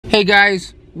Hey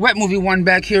guys, Wet Movie One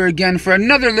back here again for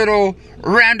another little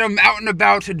random out and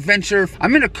about adventure.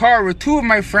 I'm in a car with two of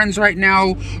my friends right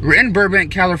now. We're in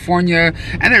Burbank, California,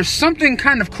 and there's something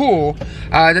kind of cool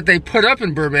that they put up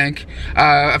in Burbank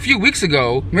a few weeks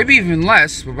ago, maybe even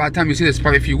less. By the time you see this,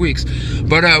 probably a few weeks.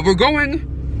 But we're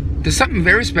going to something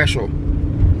very special.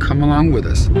 Come along with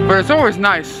us. But it's always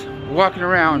nice walking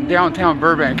around downtown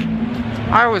Burbank.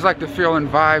 I always like the feel and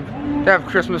vibe. They have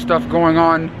Christmas stuff going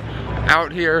on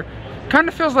out here. Kind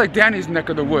of feels like Danny's neck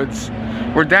of the woods,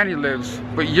 where Danny lives,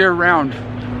 but year round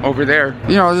over there.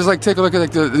 You know, just like take a look at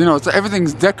like the, you know, it's,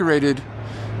 everything's decorated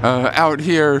out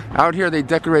here. Out here they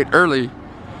decorate early.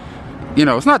 You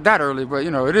know, it's not that early, but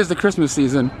you know, it is the Christmas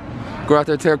season. Go out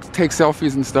there, take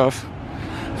selfies and stuff.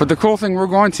 But the cool thing we're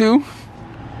going to,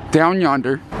 down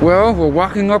yonder. Well, we're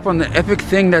walking up on the epic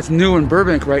thing that's new in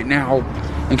Burbank right now.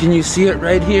 And can you see it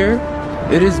right here?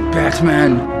 It is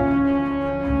Batman.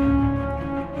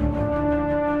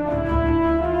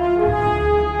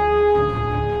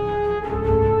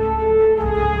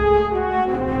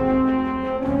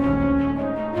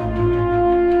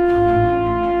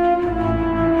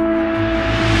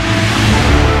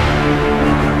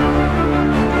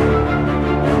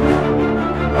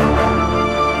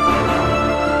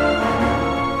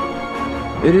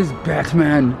 It is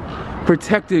Batman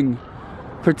protecting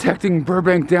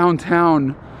Burbank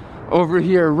downtown over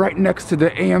here right next to the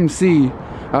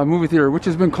AMC movie theater, which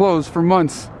has been closed for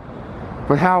months.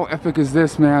 But how epic is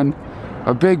this, man?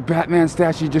 A big Batman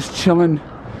statue just chilling,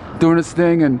 doing its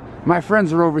thing, and my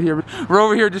friends are over here. We're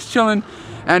over here just chilling,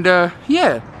 and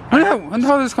yeah. When the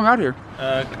hell did this come out here?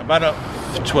 About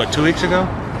what, 2 weeks ago?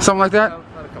 Something like that?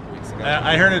 About a couple weeks ago.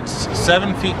 I heard it's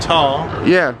 7 feet tall.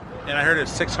 Yeah. And I heard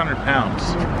it's 600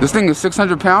 pounds. This thing is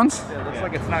 600 pounds? Yeah, it looks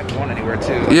like it's not going anywhere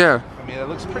too. Yeah. I mean, it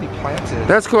looks pretty planted.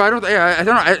 That's cool. I don't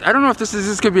know if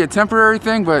this could be a temporary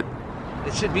thing, but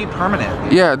It should be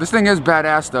permanent. yeah, this thing is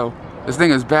badass though. This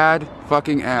thing is bad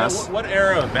fucking ass. What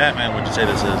era of Batman would you say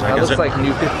this is? That looks like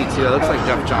New 52. It looks like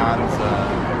Jeff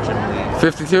Johns.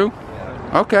 52?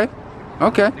 Yeah. Okay.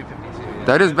 Okay. New 52.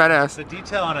 That is badass. The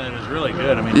detail on it is really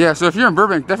good. I mean, Yeah, so if you're in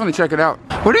Burbank, definitely check it out.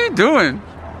 What are you doing?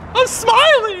 I'm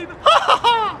smiling.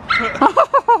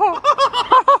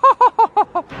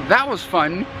 That was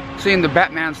fun, seeing the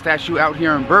Batman statue out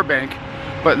here in Burbank.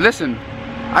 But listen,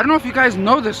 I don't know if you guys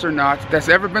know this or not, that's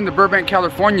ever been to Burbank,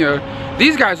 California.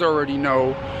 These guys already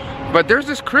know, but there's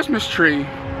this Christmas tree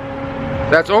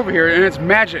that's over here, and it's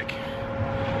magic.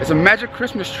 It's a magic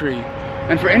Christmas tree.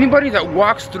 And for anybody that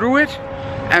walks through it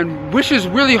and wishes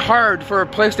really hard for a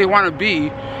place they want to be,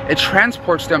 it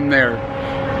transports them there.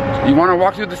 You want to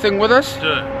walk through the thing with us?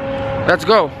 Do it. Let's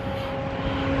go.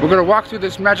 We're gonna walk through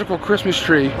this magical Christmas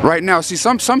tree right now. See,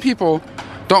 some people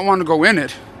don't want to go in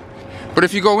it, but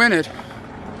if you go in it,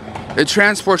 it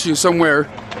transports you somewhere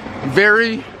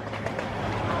very,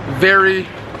 very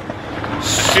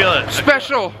Feel it.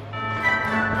 special.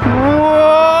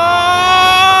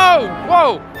 Whoa!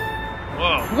 Whoa!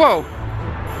 Whoa. Whoa!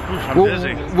 Oof, I'm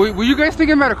busy. Were you guys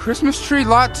thinking about a Christmas tree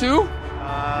lot too?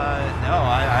 No,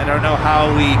 I don't know how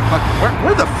we.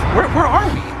 Where are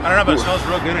we? I don't know, but it smells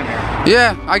real good in here.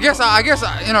 Yeah, I guess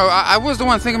you know, I was the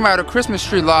one thinking about a Christmas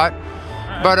tree lot,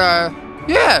 but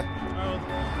yeah.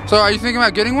 So are you thinking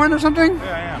about getting one or something? Yeah,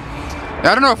 I am.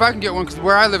 I don't know if I can get one because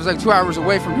where I live is like 2 hours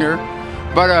away from here,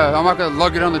 but I'm not gonna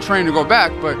lug it on the train to go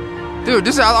back. But dude,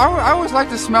 I always like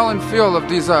the smell and feel of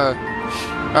these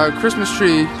Christmas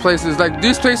tree places. Like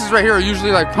these places right here are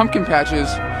usually like pumpkin patches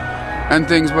and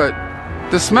things, but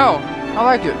the smell, I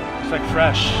like it. It's like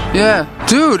fresh. Yeah,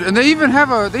 dude, and they even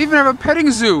have a petting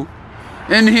zoo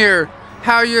in here.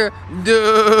 How you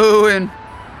doing?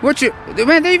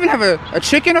 Man, they even have a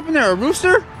chicken up in there, a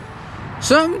rooster,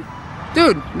 something.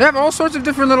 Dude, they have all sorts of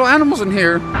different little animals in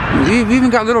here. We've even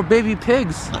got little baby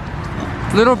pigs.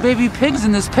 Little baby pigs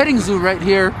in this petting zoo right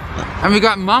here. And we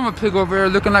got Mama Pig over there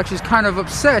looking like she's kind of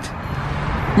upset.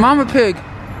 Mama Pig,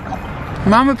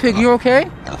 you okay?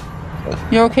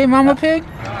 You okay, Mama Pig?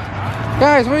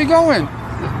 Guys, where are you going?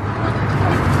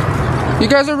 You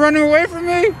guys are running away from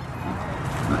me?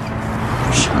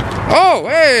 Oh,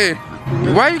 hey!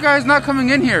 Why are you guys not coming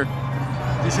in here?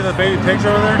 You see the baby pigs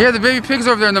over there? Yeah, the baby pigs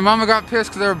over there, and the mama got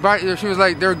pissed because she was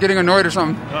like, they were getting annoyed or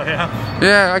something. Oh yeah.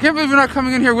 Yeah, I can't believe you're not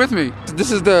coming in here with me.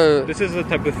 This is the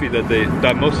type of feed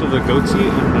that most of the goats eat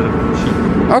and the sheep.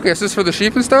 Okay, so this is for the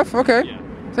sheep and stuff? Okay. Yeah.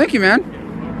 Thank you, man.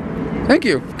 Thank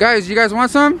you. Guys, you guys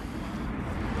want some?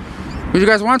 You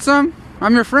guys want some?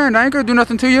 I'm your friend. I ain't gonna do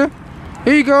nothing to you.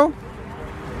 Here you go.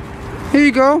 Here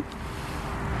you go.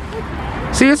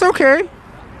 See, it's okay.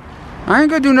 I ain't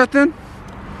gonna do nothing.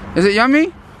 Is it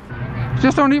yummy?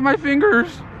 Just don't eat my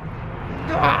fingers.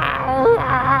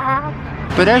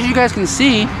 But as you guys can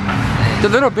see, the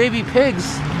little baby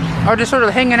pigs are just sort of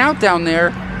hanging out down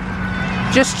there,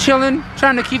 just chilling,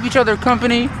 trying to keep each other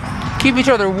company, keep each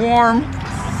other warm.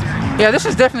 Yeah, this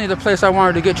is definitely the place I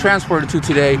wanted to get transported to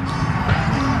today.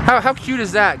 How cute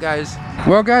is that, guys?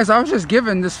 Well, guys, I was just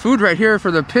given this food right here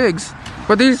for the pigs,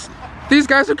 but these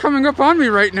guys are coming up on me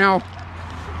right now.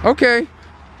 Okay.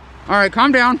 All right,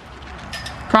 calm down.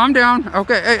 Calm down.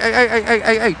 Okay.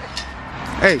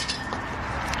 Hey.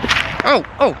 Oh,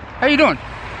 how you doing?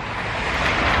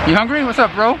 You hungry? What's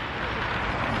up, bro?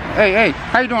 Hey,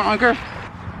 how you doing, Uncle?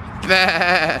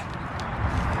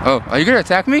 Oh, are you gonna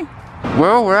attack me?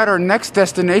 Well, we're at our next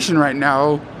destination right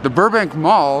now, the Burbank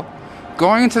Mall,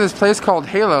 going into this place called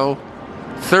Halo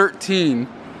 13.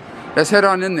 Let's head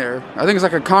on in there. I think it's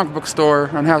like a comic book store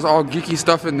and has all geeky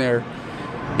stuff in there.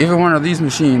 Even one of these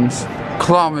machines,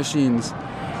 claw machines.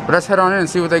 But let's head on in and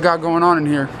see what they got going on in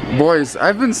here. Boys,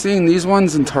 I've been seeing these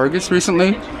ones in Targets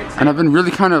recently, and I've been really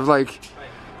kind of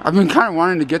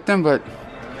wanting to get them, but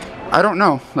I don't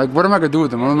know. Like, what am I gonna do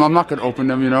with them? I'm not gonna open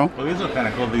them, you know? Well, these are kind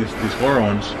of cool, these horror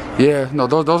ones. Yeah, no,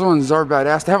 those ones are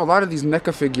badass. They have a lot of these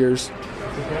NECA figures.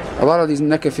 A lot of these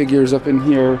NECA figures up in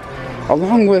here,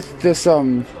 along with this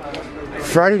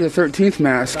Friday the 13th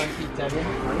mask,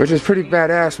 which is pretty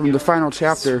badass from the final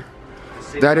chapter.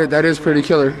 That is pretty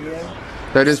killer.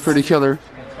 That is pretty killer.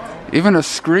 Even a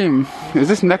Scream. Is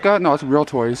this NECA? No, it's Real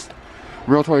Toys.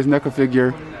 Real Toys NECA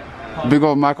figure. Big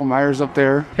old Michael Myers up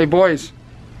there. Hey, boys.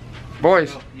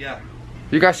 Boys. Yeah.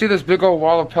 You guys see this big old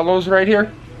wall of pillows right here?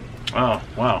 Oh,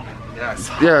 wow. Yes.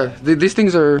 Yeah, these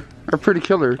things are pretty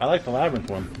killer. I like the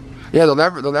Labyrinth one. Yeah, the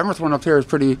Labyrinth one up here is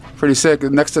pretty sick.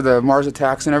 Next to the Mars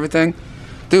Attacks and everything.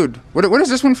 Dude, what is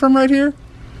this one from right here?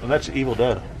 Well, that's Evil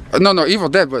Dead. No, Evil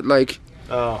Dead, but like...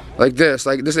 Oh. Like this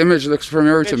image looks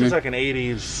familiar to me. It's like an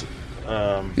 80s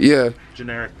yeah,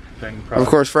 generic thing, probably. Of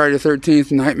course, Friday the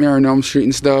 13th, Nightmare on Elm Street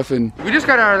and stuff. And we just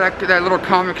got out of that little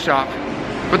comic shop.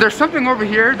 But there's something over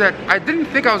here that I didn't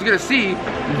think I was gonna see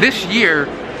this year.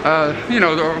 You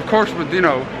know, of course, with, you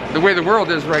know, the way the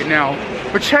world is right now.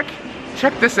 But check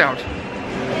this out.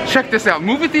 Check this out.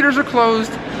 Movie theaters are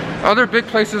closed. Other big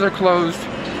places are closed.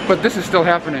 But this is still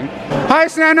happening. Hi,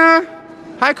 Santa.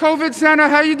 Hi, COVID Santa.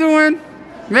 How you doing?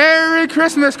 Merry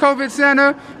Christmas, COVID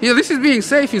Santa. At least he's being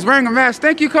safe. He's wearing a mask.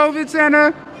 Thank you, COVID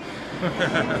Santa.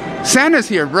 Santa's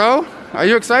here, bro. Are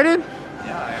you excited?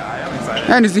 Yeah, I am excited.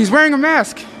 And he's wearing a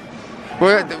mask.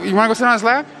 Well, you want to go sit on his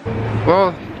lap?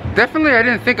 Well, definitely I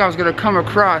didn't think I was going to come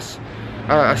across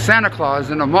a Santa Claus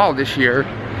in a mall this year.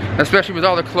 Especially with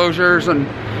all the closures and,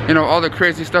 you know, all the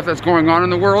crazy stuff that's going on in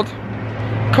the world.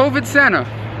 COVID Santa.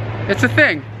 It's a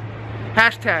thing.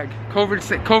 Hashtag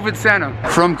COVID Santa.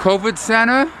 From COVID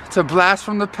Santa to Blast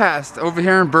from the Past over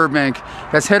here in Burbank.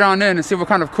 Let's head on in and see what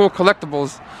kind of cool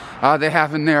collectibles they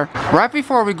have in there. Right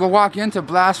before we go walk into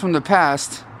Blast from the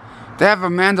Past, they have a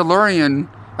Mandalorian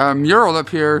mural up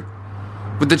here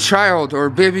with the child, or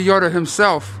Baby Yoda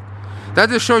himself. That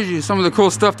just shows you some of the cool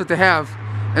stuff that they have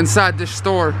inside this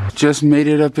store. Just made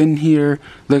it up in here,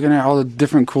 looking at all the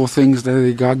different cool things that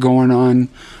they got going on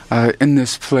in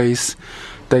this place.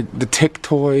 The Tick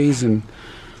toys and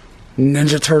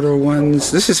Ninja Turtle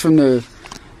ones. This is from the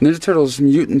Ninja Turtles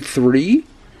Mutant 3?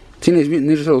 Teenage Mutant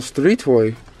Ninja Turtles 3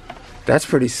 toy. That's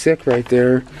pretty sick right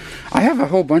there. I have a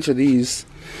whole bunch of these.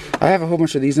 I have a whole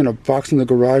bunch of these in a box in the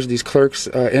garage, these Clerks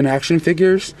in action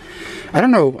figures. I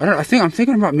don't know. I'm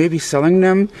thinking about maybe selling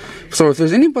them. So if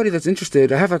there's anybody that's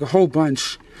interested, I have like a whole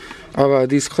bunch of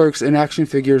these Clerks in action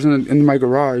figures in my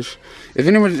garage. If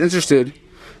anyone's interested,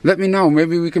 let me know.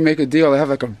 Maybe we can make a deal. I have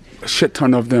like a shit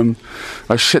ton of them.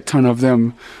 A shit ton of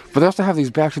them. But they also have these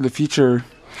Back to the Future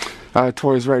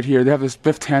toys right here. They have this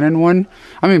Biff Tannen one.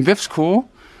 I mean, Biff's cool,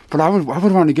 but I would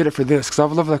want to get it for this, because I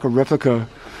would love like a replica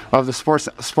of the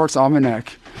sports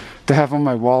almanac to have on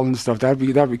my wall and stuff. That'd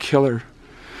be killer.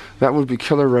 That would be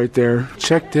killer right there.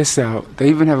 Check this out. They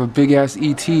even have a big ass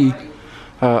ET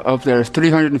up there. It's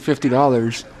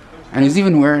 $350, and he's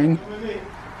even wearing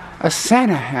a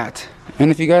Santa hat. And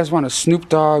if you guys want a Snoop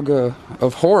Dogg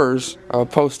of Horrors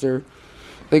poster,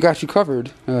 they got you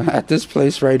covered at this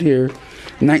place right here.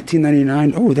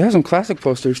 $19.99. Oh, they have some classic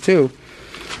posters too.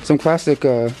 Some classic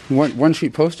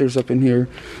one-sheet posters up in here.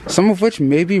 Some of which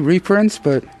may be reprints,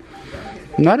 but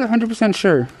I'm not 100%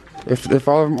 sure if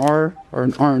all of them are or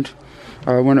aren't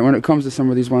when it comes to some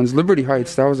of these ones. Liberty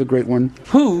Heights, that was a great one.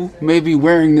 Who may be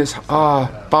wearing this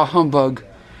bah humbug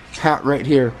hat right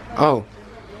here? Oh,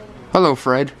 hello,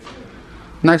 Fred.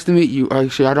 Nice to meet you.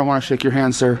 Actually, I don't want to shake your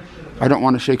hand, sir. I don't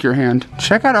want to shake your hand.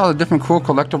 Check out all the different cool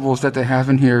collectibles that they have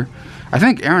in here. I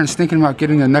think Aaron's thinking about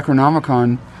getting the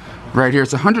Necronomicon Right here.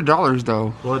 It's $100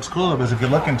 though. Well, it's cool because if you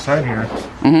look inside here,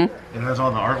 it has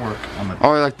all the artwork on the.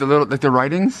 Oh, like the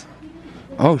writings.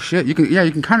 Oh shit! You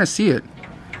can kind of see it.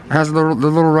 It has the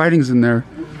little writings in there.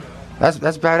 That's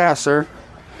badass, sir.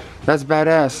 That's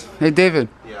badass. Hey, David.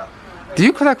 Yeah. Do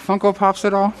you collect Funko Pops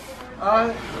at all?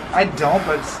 I don't,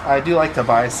 but I do like to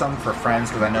buy some for friends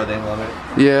because I know they love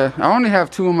it. Yeah, I only have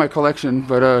 2 in my collection,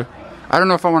 but I don't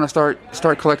know if I want to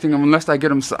start collecting them unless I get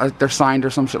them they're signed or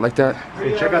some shit like that.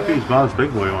 Hey, check out these Bob's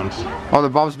Big Boy ones. Oh, the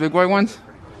Bob's Big Boy ones?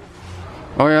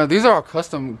 Oh yeah, these are all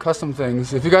custom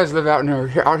things. If you guys live out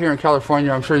here in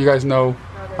California, I'm sure you guys know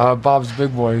Bob's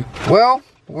Big Boy. Well,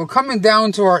 we're coming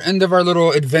down to our end of our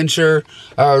little adventure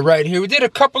right here. We did a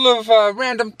couple of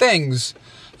random things.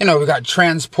 You know, we got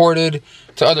transported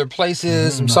to other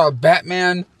places. We saw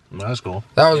Batman. That's cool.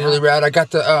 That was really rad. I got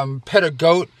to pet a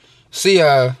goat, see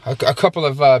a couple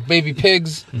of baby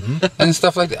pigs and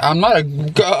stuff like that. I'm not a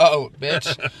goat,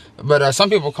 bitch. But some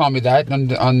people call me that on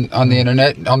the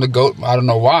internet. I'm the goat. I don't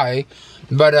know why.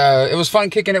 But it was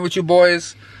fun kicking it with you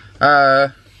boys.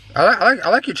 I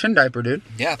like your chin diaper, dude.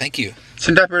 Yeah, thank you.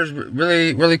 Chin diaper is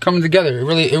really coming together. It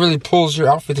really pulls your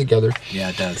outfit together. Yeah,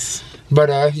 it does.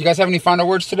 But you guys have any final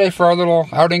words today for our little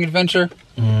outing adventure?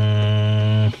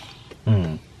 Merry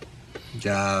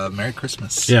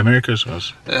Christmas. Yeah, Merry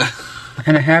Christmas.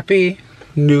 And a Happy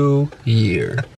New Year.